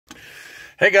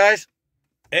Hey guys,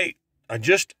 hey, I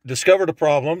just discovered a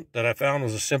problem that I found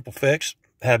was a simple fix.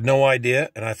 Had no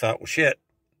idea, and I thought, well, shit,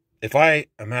 if I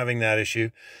am having that issue,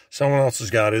 someone else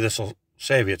has got to. This will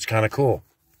save you. It's kind of cool.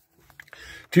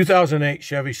 2008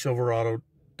 Chevy Silverado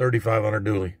 3500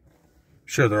 dually.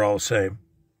 Sure, they're all the same.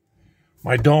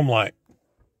 My dome light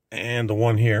and the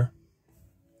one here.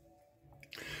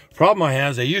 Problem I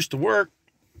had is they used to work.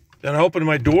 Then I opened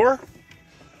my door.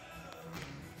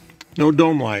 No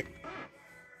dome light.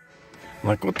 I'm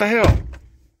like, what the hell?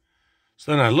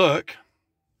 So then I look.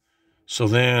 So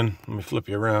then, let me flip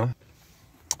you around.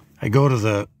 I go to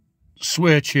the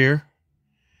switch here,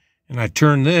 and I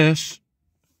turn this,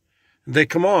 and they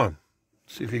come on.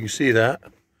 See if you can see that.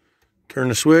 Turn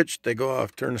the switch, they go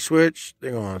off. Turn the switch,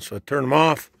 they go on. So I turn them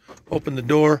off, open the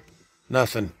door,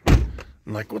 nothing.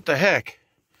 I'm like, what the heck?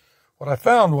 What I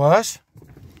found was,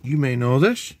 you may know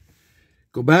this,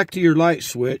 go back to your light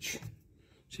switch.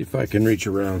 See if I can reach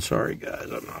around. Sorry, guys,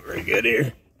 I'm not very good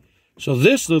here. So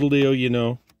this little deal, you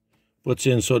know, puts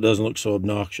in so it doesn't look so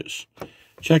obnoxious.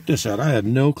 Check this out. I had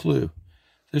no clue.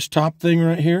 This top thing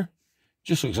right here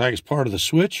just looks like it's part of the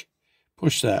switch.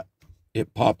 Push that.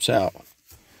 It pops out.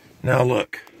 Now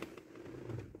look.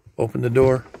 Open the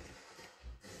door.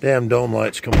 Damn dome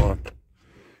lights come on.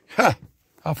 Ha!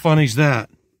 How funny is that?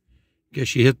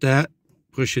 Guess you hit that,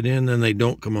 push it in, then they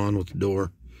don't come on with the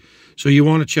door. So you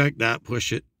want to check that,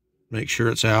 push it, make sure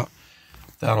it's out.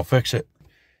 That'll fix it.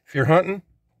 If you're hunting,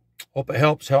 hope it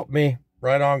helps. Help me.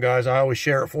 Right on, guys. I always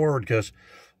share it forward because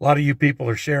a lot of you people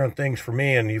are sharing things for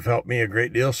me, and you've helped me a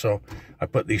great deal. So I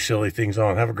put these silly things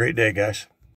on. Have a great day, guys.